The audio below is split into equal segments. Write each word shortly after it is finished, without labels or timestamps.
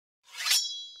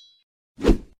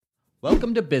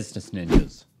Welcome to Business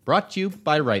Ninjas, brought to you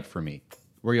by WriteForMe,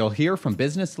 where you'll hear from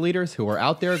business leaders who are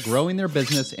out there growing their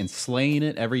business and slaying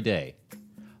it every day.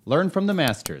 Learn from the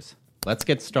masters. Let's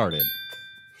get started.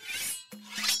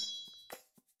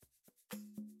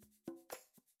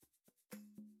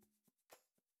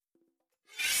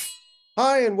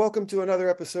 Hi, and welcome to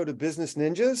another episode of Business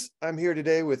Ninjas. I'm here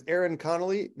today with Aaron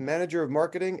Connolly, Manager of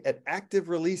Marketing at Active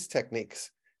Release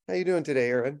Techniques. How are you doing today,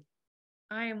 Aaron?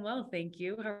 I am well, thank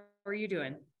you. How are you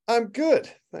doing? I'm good.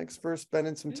 Thanks for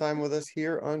spending some time with us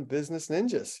here on Business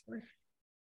Ninjas.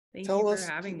 Thank you for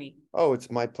having me. Oh,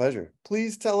 it's my pleasure.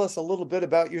 Please tell us a little bit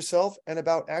about yourself and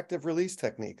about Active Release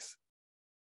Techniques.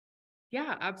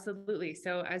 Yeah, absolutely.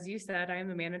 So as you said, I am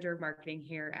the manager of marketing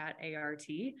here at ART.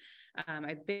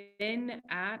 I've been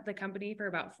at the company for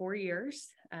about 4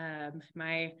 years.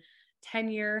 My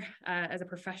tenure as a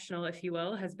professional, if you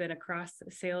will, has been across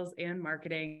sales and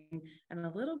marketing and a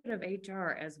little bit of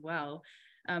HR as well.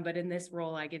 But in this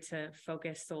role, I get to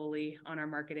focus solely on our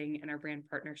marketing and our brand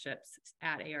partnerships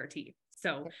at ART.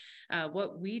 So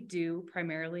what we do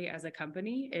primarily as a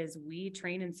company is we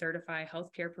train and certify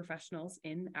healthcare professionals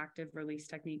in active release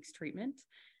techniques treatment.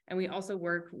 And we also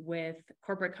work with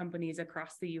corporate companies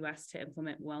across the US to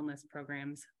implement wellness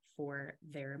programs for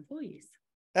their employees.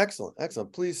 Excellent.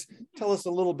 Excellent. Please tell us a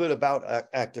little bit about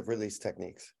Active Release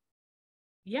Techniques.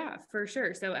 Yeah, for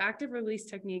sure. So active release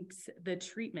techniques, the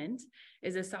treatment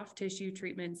is a soft tissue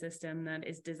treatment system that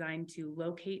is designed to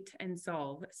locate and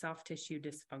solve soft tissue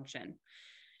dysfunction.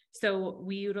 So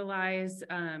we utilize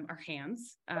our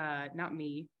hands, not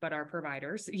me, but our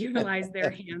providers utilize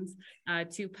their hands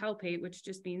to palpate, which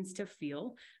just means to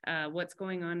feel what's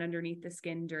going on underneath the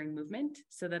skin during movement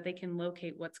so that they can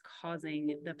locate what's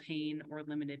causing the pain or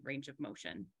limited range of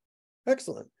motion.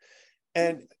 Excellent.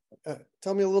 And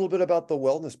tell me a little bit about the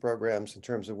wellness programs in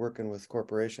terms of working with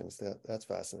corporations. That's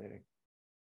fascinating.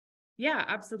 Yeah,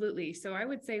 absolutely. So I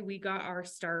would say we got our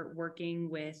start working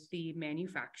with the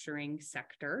manufacturing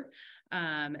sector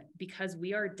because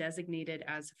we are designated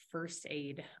as first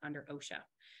aid under OSHA.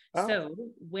 Oh. So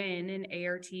when an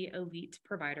ART elite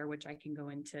provider, which I can go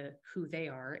into who they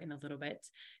are in a little bit,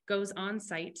 goes on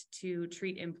site to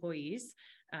treat employees,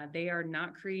 they are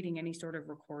not creating any sort of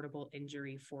recordable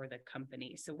injury for the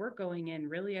company. So we're going in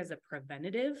really as a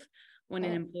preventative when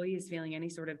an employee is feeling any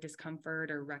sort of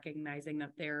discomfort or recognizing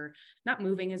that they're not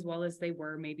moving as well as they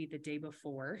were maybe the day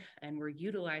before. And we're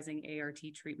utilizing ART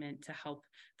treatment to help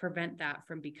prevent that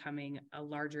from becoming a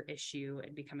larger issue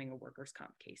and becoming a workers'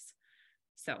 comp case.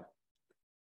 So.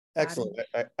 Excellent.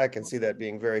 I can see that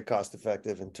being very cost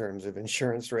effective in terms of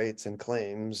insurance rates and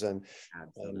claims and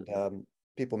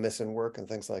people missing work and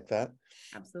things like that.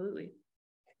 Absolutely.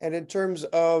 And in terms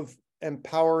of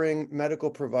empowering medical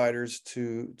providers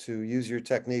to use your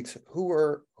techniques,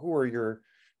 what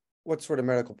sort of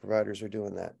medical providers are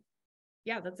doing that?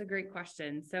 Yeah, that's a great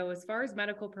question. So as far as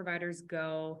medical providers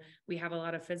go, we have a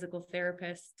lot of physical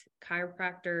therapists,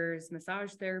 chiropractors,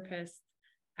 massage therapists,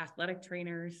 athletic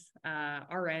trainers,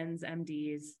 RNs,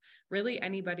 MDs, really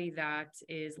anybody that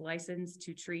is licensed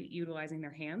to treat utilizing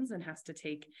their hands and has to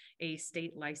take a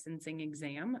state licensing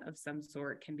exam of some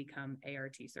sort can become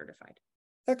ART certified.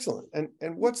 Excellent.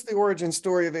 And what's the origin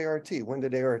story of ART? When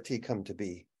did ART come to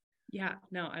be? Yeah,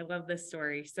 no, I love this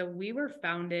story. So we were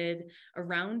founded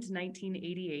around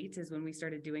 1988 is when we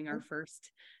started doing our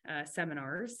first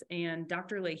seminars. And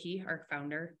Dr. Leahy, our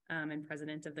founder and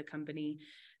president of the company,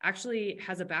 actually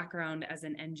has a background as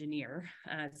an engineer.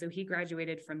 So he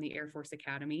graduated from the Air Force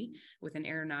Academy with an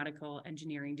aeronautical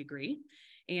engineering degree.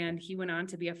 And he went on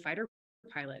to be a fighter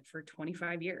pilot for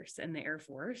 25 years in the Air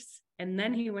Force. And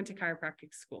then he went to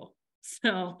chiropractic school.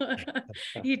 So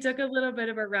he took a little bit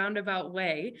of a roundabout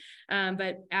way.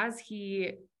 But as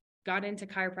he got into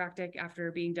chiropractic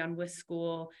after being done with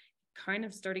school, kind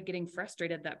of started getting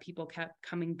frustrated that people kept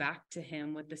coming back to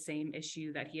him with the same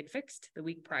issue that he had fixed the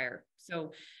week prior.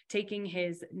 So taking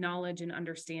his knowledge and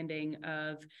understanding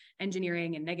of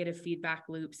engineering and negative feedback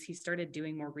loops, he started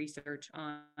doing more research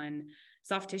on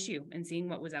soft tissue and seeing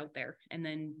what was out there, and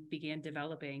then began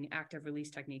developing active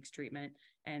release techniques treatment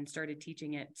and started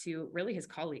teaching it to really his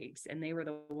colleagues. And they were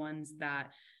the ones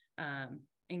that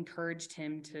encouraged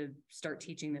him to start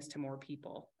teaching this to more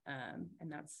people.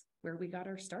 And that's where we got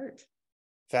our start.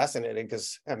 Fascinating,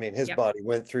 because I mean, his body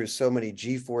went through so many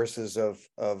G-forces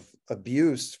of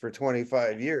abuse for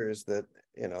 25 years that,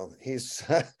 you know, he's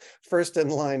first in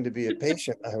line to be a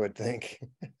patient, I would think.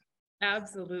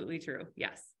 Absolutely true.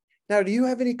 Yes. Now, do you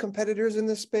have any competitors in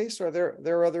this space? Are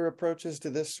there other approaches to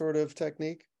this sort of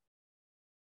technique?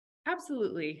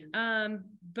 Absolutely.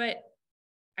 But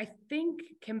I think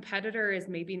competitor is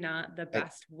maybe not the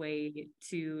best way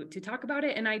to talk about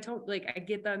it. And I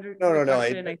get the No.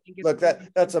 question. I think Look,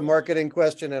 that's a marketing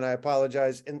question, and I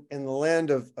apologize. In the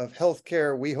land of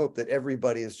healthcare, we hope that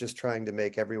everybody is just trying to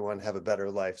make everyone have a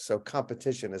better life. So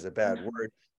competition is a bad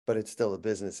word, but it's still a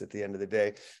business at the end of the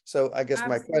day. So I guess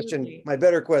my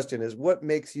better question is, what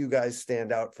makes you guys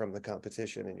stand out from the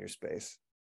competition in your space?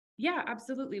 Yeah,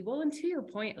 absolutely. Well, and to your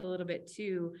point a little bit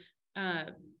too,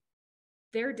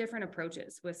 there are different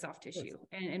approaches with soft tissue.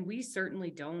 And we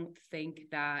certainly don't think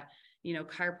that,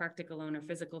 chiropractic alone or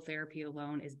physical therapy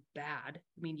alone is bad.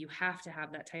 I mean, you have to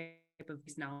have that type of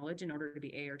knowledge in order to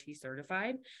be ART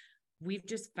certified. We've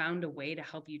just found a way to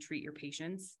help you treat your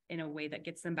patients in a way that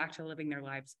gets them back to living their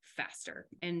lives faster.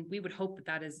 And we would hope that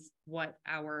that is what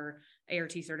our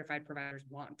ART certified providers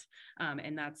want.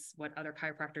 And that's what other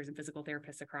chiropractors and physical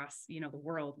therapists across, the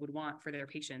world would want for their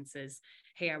patients is,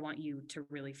 hey, I want you to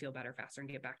really feel better faster and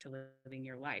get back to living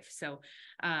your life. So,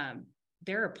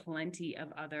 there are plenty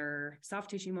of other soft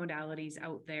tissue modalities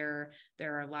out there.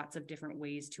 There are lots of different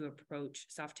ways to approach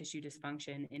soft tissue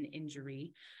dysfunction and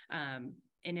injury.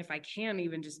 And if I can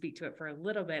even just speak to it for a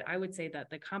little bit, I would say that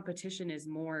the competition is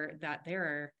more that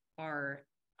there are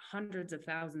hundreds of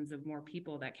thousands of more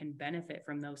people that can benefit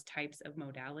from those types of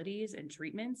modalities and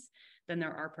treatments than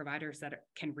there are providers that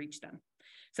can reach them.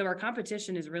 So our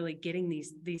competition is really getting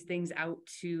these things out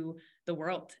to the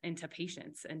world and to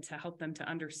patients and to help them to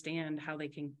understand how they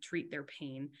can treat their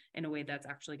pain in a way that's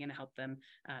actually going to help them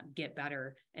get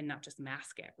better and not just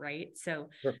mask it, right? So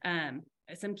Sure.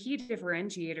 Some key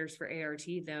differentiators for ART,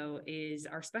 though, is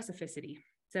our specificity.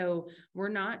 So we're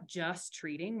not just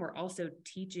treating, we're also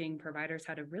teaching providers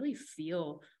how to really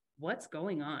feel what's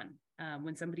going on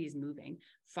when somebody is moving.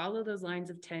 Follow those lines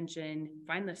of tension,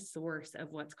 find the source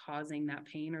of what's causing that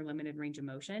pain or limited range of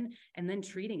motion, and then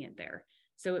treating it there.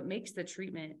 So it makes the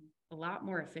treatment a lot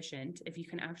more efficient if you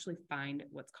can actually find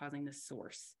what's causing the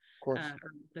source, or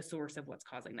the source of what's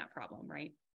causing that problem,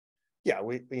 right? Yeah,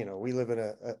 we live in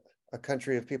a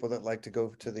country of people that like to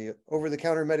go to the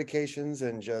over-the-counter medications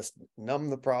and just numb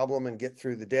the problem and get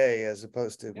through the day, as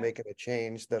opposed to making a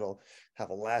change that'll have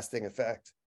a lasting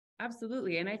effect.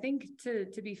 Absolutely. And I think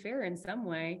to be fair, in some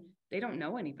way, they don't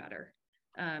know any better.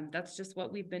 That's just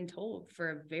what we've been told for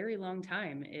a very long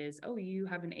time is, oh, you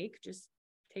have an ache, just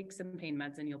take some pain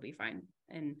meds and you'll be fine.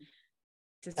 And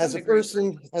as a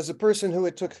person who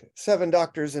it took 7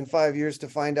 doctors in 5 years to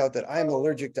find out that I'm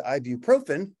allergic to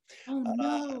ibuprofen, oh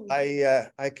no,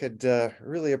 I could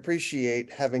really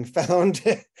appreciate having found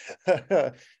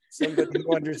somebody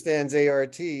who understands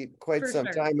ART quite some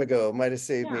time ago. Might have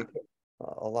saved me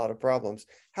a lot of problems.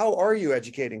 How are you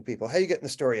educating people? How are you getting the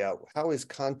story out? How is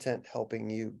content helping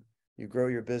you grow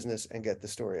your business and get the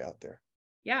story out there?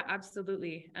 Yeah,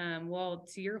 absolutely. Well,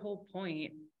 to your whole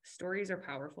point, stories are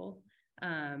powerful.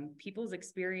 People's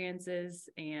experiences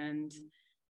and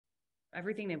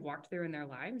everything they've walked through in their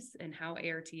lives and how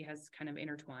ART has kind of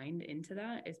intertwined into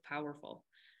that is powerful.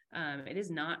 It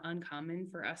is not uncommon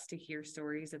for us to hear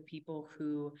stories of people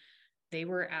who they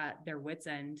were at their wits'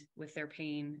 end with their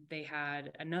pain. They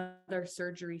had another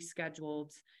surgery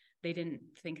scheduled. They didn't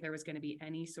think there was going to be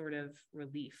any sort of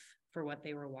relief for what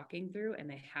they were walking through. And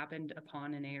they happened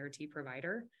upon an ART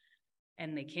provider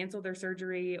and they canceled their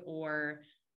surgery, or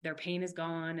their pain is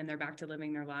gone and they're back to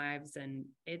living their lives. And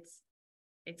it's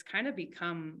kind of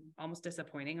become almost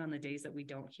disappointing on the days that we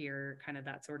don't hear kind of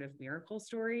that sort of miracle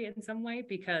story in some way,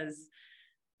 because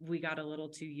we got a little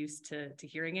too used to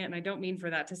hearing it. And I don't mean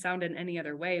for that to sound in any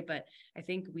other way, but I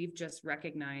think we've just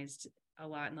recognized a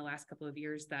lot in the last couple of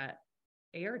years that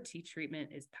ART treatment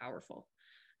is powerful.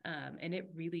 And it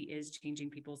really is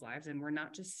changing people's lives. And we're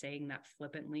not just saying that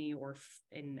flippantly or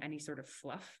in any sort of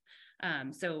fluff.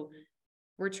 So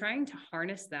we're trying to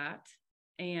harness that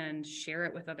and share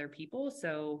it with other people.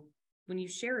 So when you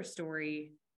share a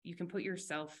story, you can put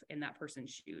yourself in that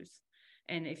person's shoes.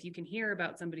 And if you can hear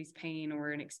about somebody's pain or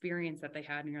an experience that they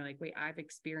had, and you're like, wait, I've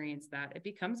experienced that, it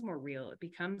becomes more real. It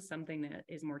becomes something that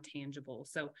is more tangible.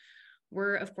 So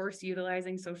we're, of course,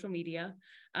 utilizing social media.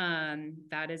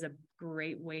 That is a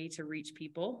great way to reach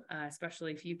people,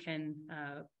 especially if you can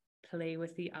play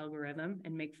with the algorithm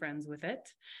and make friends with it.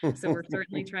 So we're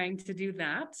certainly trying to do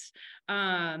that.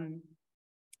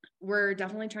 We're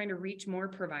definitely trying to reach more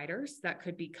providers that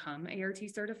could become ART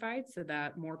certified so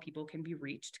that more people can be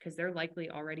reached, because they're likely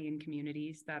already in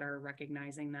communities that are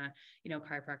recognizing that,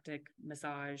 chiropractic,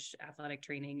 massage, athletic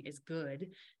training is good.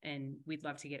 And we'd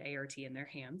love to get ART in their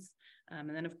hands. And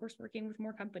then, of course, working with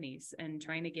more companies and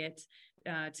trying to get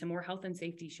to more health and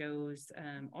safety shows,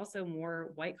 also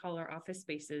more white collar office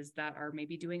spaces that are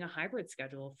maybe doing a hybrid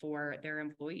schedule for their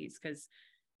employees. Because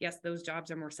yes, those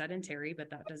jobs are more sedentary, but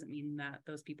that doesn't mean that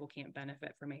those people can't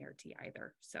benefit from ART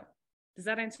either. So does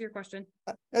that answer your question?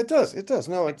 It does. It does.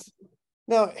 No, it's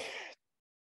no.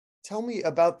 Tell me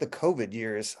about the COVID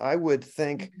years. I would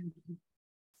think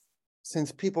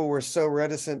since people were so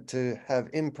reticent to have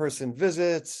in-person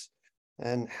visits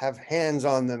and have hands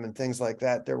on them and things like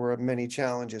that, there were many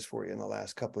challenges for you in the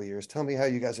last couple of years. Tell me how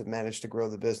you guys have managed to grow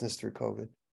the business through COVID.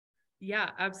 Yeah,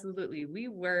 absolutely. We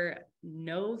were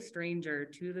no stranger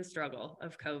to the struggle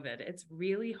of COVID. It's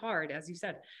really hard, as you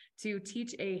said, to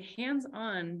teach a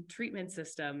hands-on treatment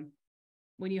system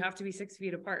when you have to be 6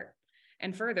 feet apart.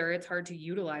 And further, it's hard to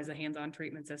utilize a hands-on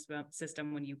treatment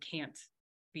system when you can't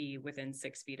be within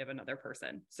 6 feet of another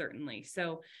person, certainly.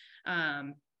 So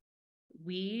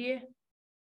we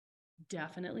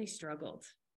definitely struggled.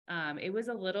 It was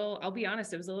a little, I'll be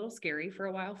honest, it was a little scary for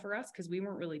a while for us because we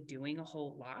weren't really doing a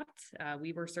whole lot.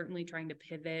 We were certainly trying to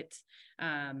pivot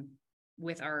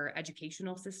with our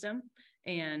educational system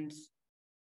and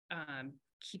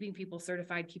keeping people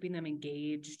certified, keeping them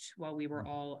engaged while we were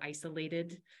all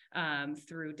isolated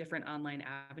through different online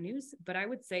avenues. But I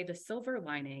would say the silver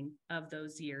lining of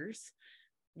those years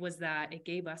was that it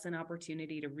gave us an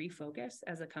opportunity to refocus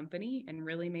as a company and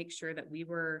really make sure that we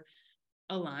were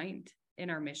aligned in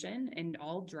our mission and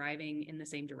all driving in the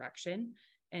same direction.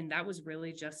 And that was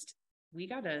really just, we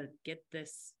got to get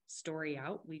this story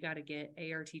out. We got to get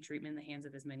ART treatment in the hands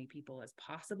of as many people as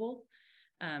possible.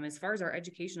 As far as our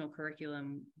educational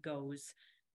curriculum goes,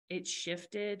 it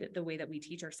shifted the way that we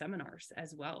teach our seminars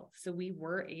as well. So we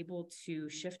were able to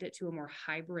shift it to a more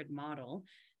hybrid model.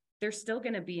 There's still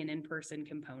going to be an in-person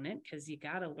component because you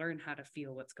got to learn how to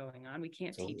feel what's going on. We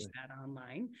can't teach that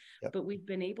online, but we've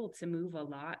been able to move a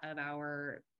lot of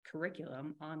our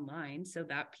curriculum online so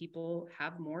that people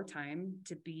have more time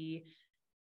to be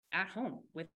at home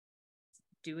with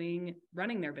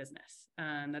running their business,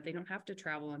 that they don't have to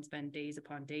travel and spend days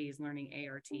upon days learning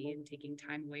ART and taking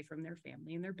time away from their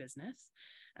family and their business,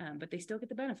 but they still get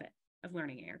the benefit of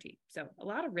learning ART. So a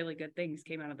lot of really good things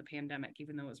came out of the pandemic,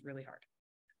 even though it was really hard.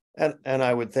 And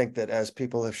I would think that as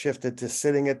people have shifted to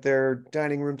sitting at their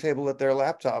dining room table at their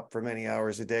laptop for many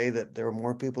hours a day, that there are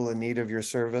more people in need of your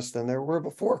service than there were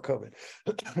before COVID.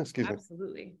 Excuse me.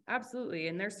 Absolutely. Absolutely.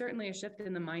 And there's certainly a shift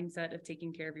in the mindset of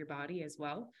taking care of your body as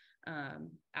well.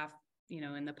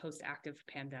 In the post-active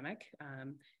pandemic,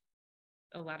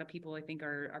 a lot of people, I think,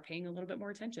 are paying a little bit more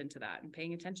attention to that and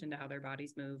paying attention to how their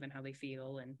bodies move and how they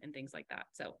feel and things like that.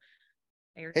 So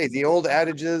hey, the old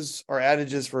adages are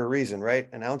adages for a reason, right?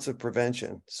 An ounce of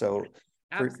prevention. So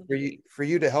for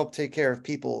you to help take care of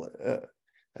people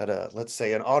at let's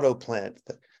say an auto plant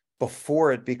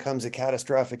before it becomes a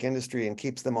catastrophic industry and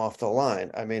keeps them off the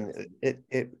line. I mean,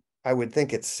 I would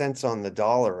think it's cents on the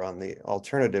dollar on the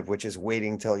alternative, which is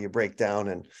waiting till you break down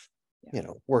and,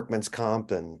 workman's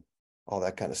comp and all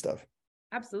that kind of stuff.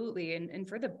 Absolutely. And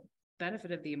for the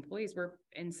benefit of the employees, we're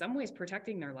in some ways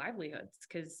protecting their livelihoods,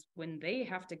 because when they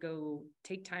have to go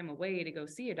take time away to go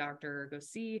see a doctor or go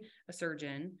see a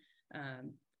surgeon,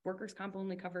 workers' comp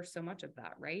only covers so much of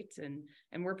that, right?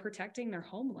 And we're protecting their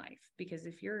home life, because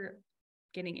if you're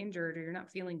getting injured or you're not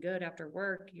feeling good after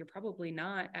work, you're probably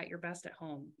not at your best at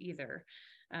home either.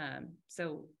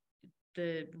 So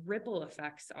the ripple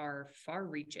effects are far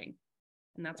reaching,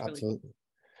 and that's absolutely really cool.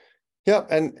 Yeah,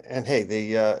 and hey,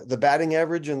 the batting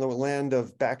average in the land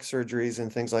of back surgeries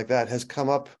and things like that has come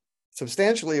up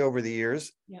substantially over the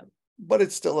years. Yep. But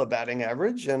it's still a batting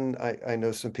average, and I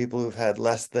know some people who've had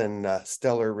less than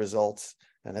stellar results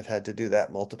and have had to do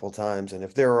that multiple times. And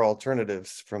if there are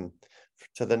alternatives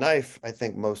to the knife, I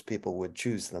think most people would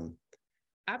choose them.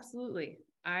 Absolutely.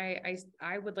 I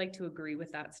would like to agree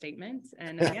with that statement.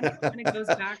 And again, it kind of goes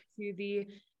back to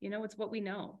it's what we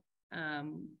know.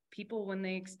 People, when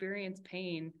they experience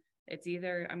pain, it's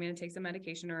either I'm going to take some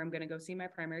medication or I'm going to go see my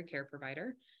primary care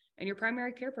provider. And your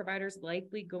primary care provider is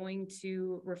likely going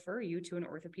to refer you to an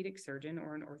orthopedic surgeon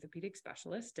or an orthopedic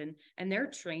specialist, and they're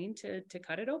trained to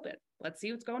cut it open. Let's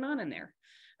see what's going on in there.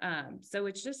 So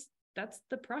it's just, that's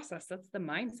the process. That's the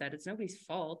mindset. It's nobody's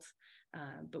fault.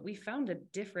 But we found a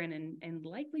different and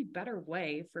likely better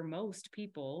way for most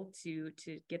people to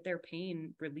get their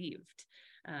pain relieved.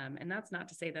 And that's not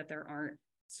to say that there aren't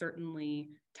certainly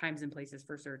times and places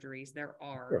for surgeries. There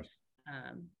are.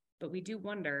 But we do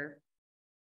wonder,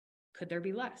 could there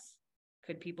be less?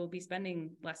 Could people be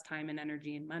spending less time and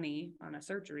energy and money on a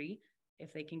surgery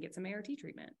if they can get some ART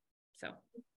treatment? So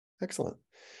excellent.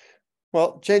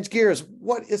 Well, change gears.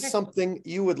 What is something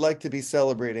you would like to be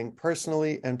celebrating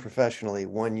personally and professionally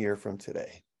 1 year from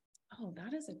today? Oh,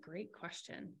 that is a great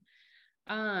question.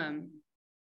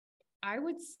 I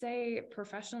would say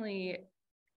professionally,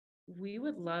 we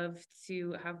would love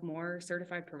to have more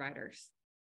certified providers,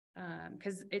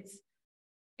 because it's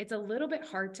a little bit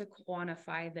hard to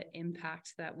quantify the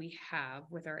impact that we have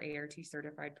with our ART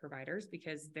certified providers,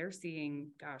 because they're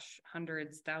seeing,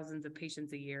 hundreds, thousands of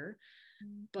patients a year.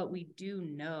 But we do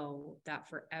know that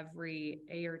for every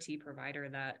ART provider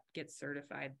that gets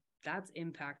certified, that's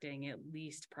impacting at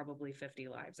least probably 50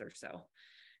 lives or so.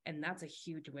 And that's a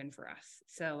huge win for us.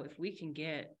 So if we can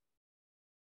get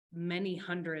many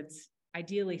hundreds,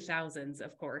 ideally thousands,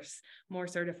 of course, more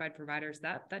certified providers,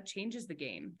 that changes the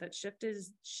game. That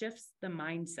shifts the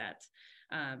mindset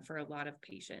for a lot of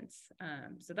patients.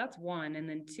 So that's one. And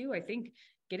then two, I think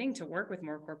getting to work with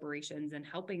more corporations and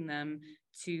helping them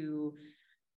to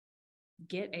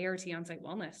get ART on-site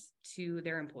wellness to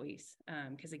their employees.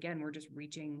 Because again, we're just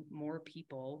reaching more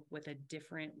people with a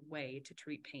different way to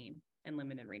treat pain and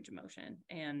limited range of motion.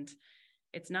 And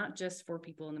it's not just for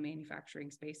people in the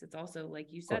manufacturing space. It's also, like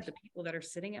you said, the people that are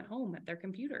sitting at home at their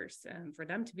computers, for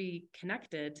them to be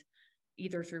connected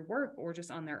either through work or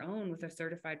just on their own with a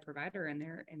certified provider in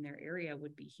their area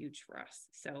would be huge for us.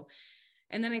 So,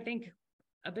 and then I think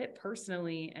a bit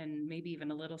personally, and maybe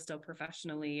even a little still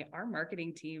professionally, our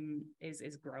marketing team is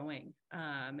growing.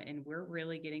 And we're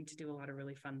really getting to do a lot of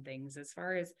really fun things as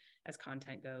far as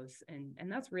content goes.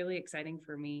 And that's really exciting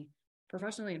for me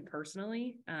professionally and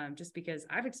personally, just because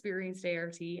I've experienced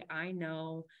ART. I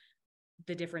know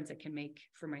the difference it can make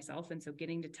for myself. And so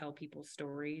getting to tell people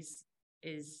stories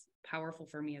is powerful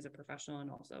for me as a professional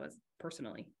and also as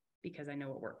personally, because I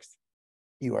know it works.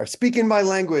 You are speaking my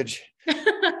language,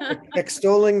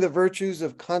 extolling the virtues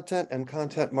of content and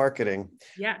content marketing.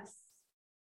 Yes,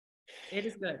 it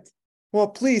is good. Well,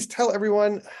 please tell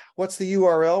everyone what's the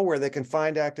URL where they can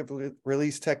find active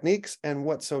release techniques and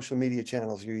what social media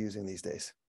channels you're using these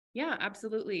days. Yeah,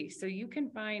 absolutely. So you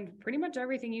can find pretty much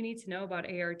everything you need to know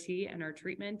about ART and our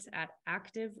treatment at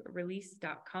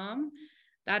activerelease.com.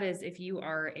 That is, if you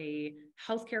are a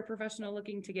healthcare professional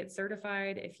looking to get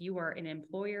certified, if you are an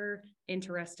employer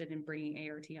interested in bringing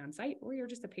ART on site, or you're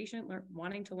just a patient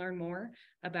wanting to learn more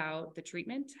about the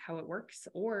treatment, how it works,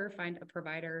 or find a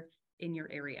provider in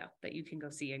your area that you can go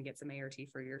see and get some ART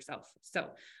for yourself. So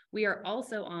we are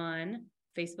also on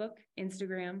Facebook,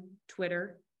 Instagram,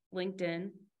 Twitter,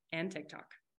 LinkedIn, and TikTok.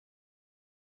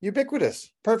 Ubiquitous.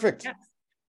 Perfect. Yes.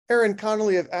 Erin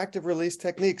Connolly of Active Release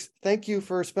Techniques, thank you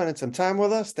for spending some time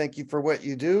with us. Thank you for what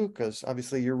you do, because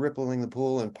obviously you're rippling the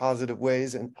pool in positive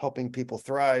ways and helping people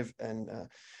thrive and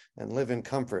live in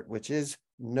comfort, which is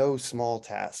no small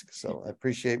task. So I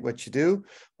appreciate what you do.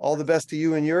 All the best to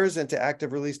you and yours, and to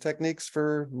Active Release Techniques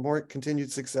for more continued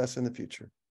success in the future.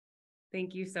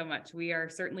 Thank you so much. We are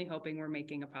certainly hoping we're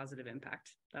making a positive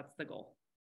impact. That's the goal.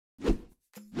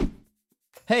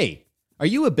 Hey, are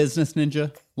you a business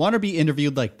ninja? Want to be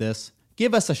interviewed like this?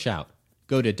 Give us a shout.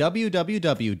 Go to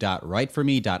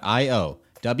www.writeforme.io,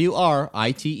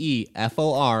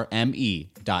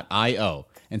 WRITEFORME.io,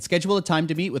 and schedule a time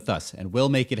to meet with us, and we'll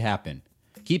make it happen.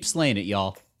 Keep slaying it,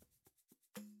 y'all.